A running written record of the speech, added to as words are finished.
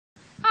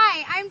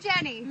Hi, I'm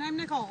Jenny. And I'm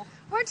Nicole.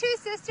 We're two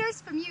sisters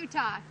from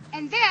Utah,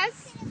 and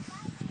this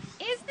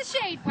is the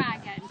Shade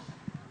Wagon.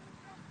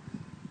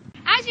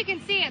 As you can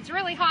see, it's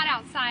really hot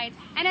outside,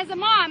 and as a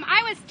mom,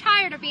 I was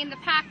tired of being the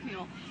pack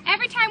mule.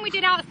 Every time we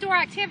did outdoor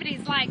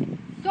activities like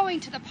going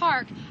to the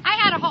park, I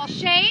had to haul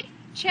shade,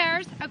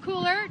 chairs, a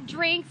cooler,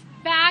 drinks,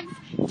 bags,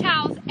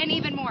 towels, and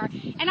even more.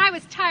 And I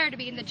was tired of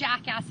being the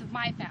jackass of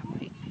my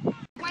family.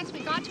 Once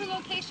we got to a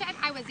location,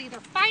 I was either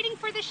fighting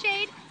for the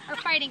shade or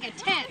fighting a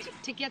tent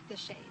to get the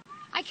shade.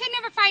 I could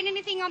never find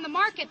anything on the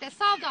market that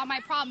solved all my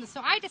problems,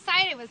 so I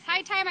decided it was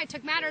high time I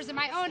took matters in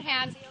my own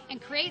hands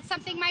and create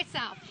something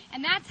myself.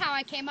 And that's how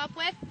I came up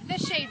with the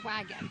Shade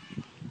Wagon.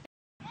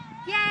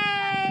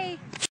 Yay!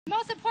 The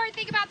most important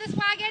thing about this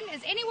wagon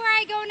is anywhere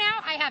I go now,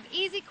 I have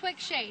easy, quick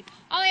shade.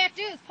 All I have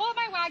to do is pull up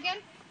my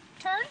wagon,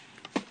 turn,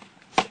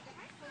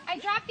 I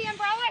drop the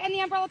umbrella, and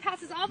the umbrella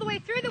passes all the way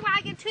through the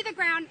wagon to the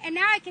ground, and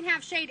now I can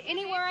have shade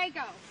anywhere I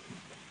go.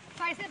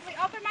 So I simply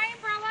open my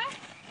umbrella,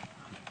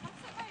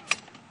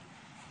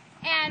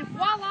 and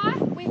voila,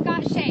 we've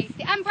got shade.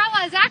 The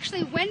umbrella is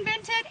actually wind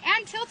vented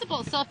and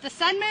tiltable, so if the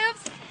sun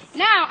moves,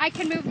 now I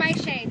can move my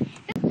shade.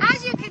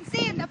 As you can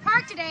see in the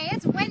park today,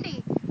 it's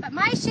windy, but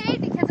my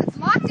shade, because it's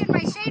locked in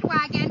my Shade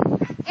Wagon,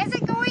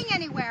 isn't going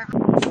anywhere.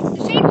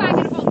 The Shade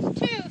Wagon holds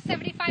two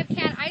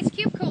 75-can ice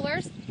cube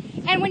coolers,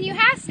 and when you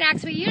have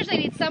snacks, we usually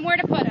need somewhere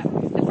to put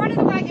them. The front of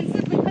the wagon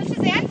simply pushes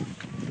in,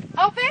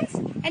 opens,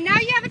 and now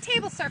you have a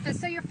table surface,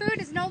 so your food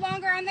is no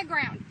longer on the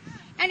ground.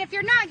 And if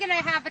you're not going to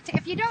have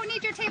if you don't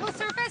need your table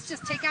surface,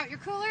 just take out your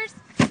coolers.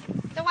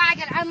 The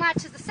wagon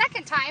unlatches the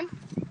second time,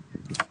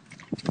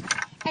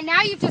 and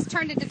now you've just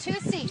turned into two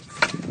seats.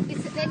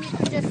 Then you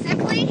can just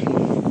simply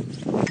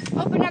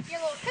open up your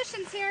little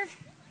cushions here,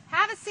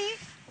 have a seat,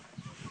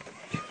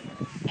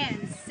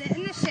 and sit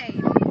in the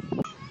shade.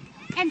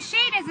 And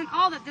shade isn't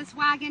all that this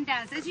wagon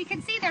does. As you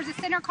can see, there's a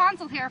center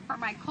console here for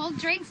my cold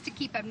drinks to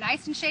keep them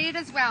nice and shaded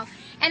as well.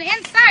 And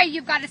inside,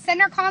 you've got a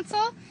center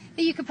console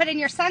that you can put in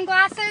your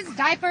sunglasses,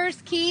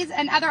 diapers, keys,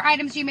 and other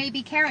items you may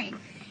be carrying.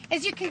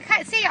 As you can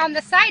see on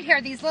the side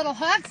here, these little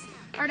hooks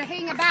are to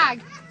hang a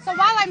bag. So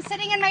while I'm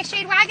sitting in my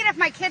Shade Wagon, if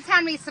my kids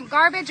hand me some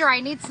garbage or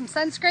I need some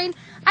sunscreen,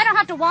 I don't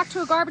have to walk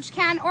to a garbage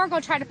can or go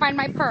try to find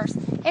my purse.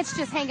 It's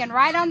just hanging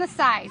right on the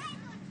side.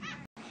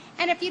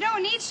 And if you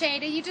don't need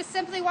shade and you just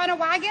simply want a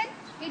wagon,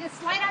 you just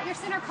slide out your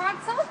center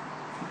console,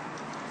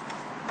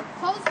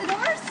 close the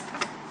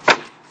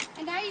doors,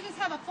 and now you just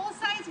have a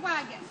full-size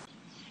wagon.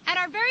 At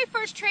our very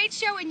first trade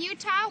show in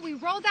Utah, we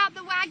rolled out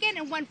the wagon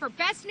and won for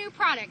Best New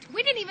Product.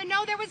 We didn't even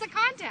know there was a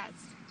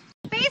contest.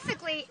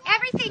 Basically,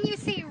 everything you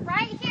see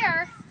right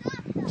here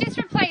just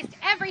replaced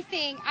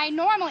everything I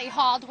normally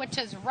hauled, which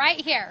is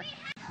right here.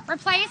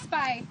 Replaced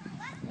by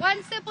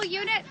one simple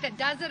unit that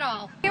does it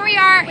all. Here we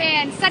are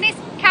in sunny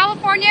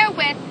California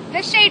with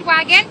the Shade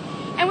Wagon,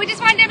 and we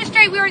just want to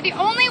demonstrate we are the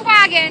only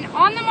wagon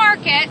on the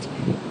market,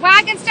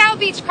 wagon-style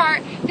beach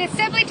cart, that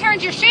simply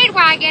turns your Shade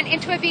Wagon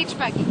into a beach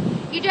buggy.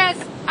 You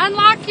just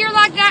unlock your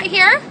lug nut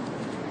here,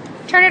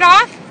 turn it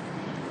off,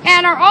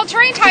 and our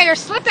all-terrain tires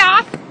slip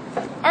off,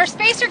 our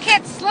spacer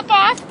kits slip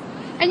off,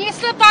 and you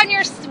slip on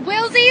your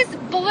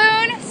wheeleez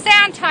balloon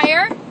sand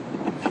tire.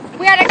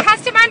 We had a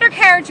custom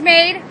undercarriage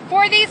made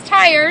for these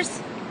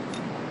tires,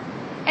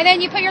 and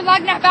then you put your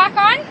lug nut back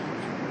on.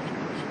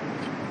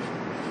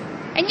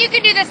 And you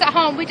can do this at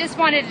home, we just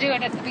wanted to do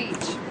it at the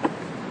beach.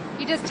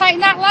 You just tighten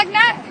that lug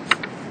nut,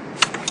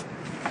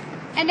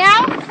 and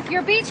now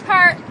your beach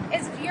cart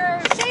your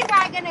Shade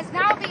Wagon is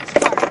now a beach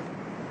cart.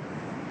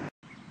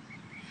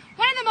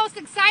 One of the most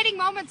exciting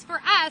moments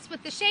for us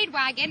with the Shade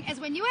Wagon is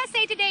when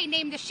USA Today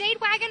named the Shade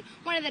Wagon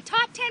one of the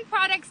top 10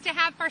 products to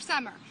have for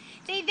summer.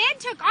 They then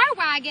took our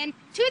wagon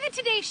to the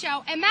Today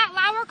Show, and Matt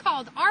Lauer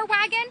called our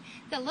wagon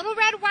the Little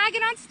Red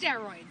Wagon on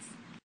steroids.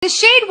 The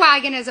Shade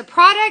Wagon is a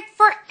product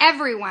for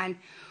everyone.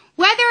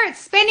 Whether it's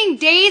spending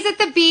days at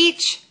the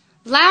beach,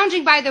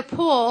 lounging by the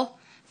pool,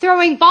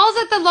 throwing balls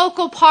at the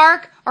local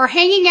park, or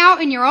hanging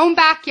out in your own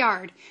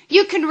backyard,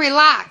 you can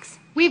relax.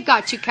 We've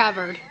got you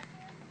covered.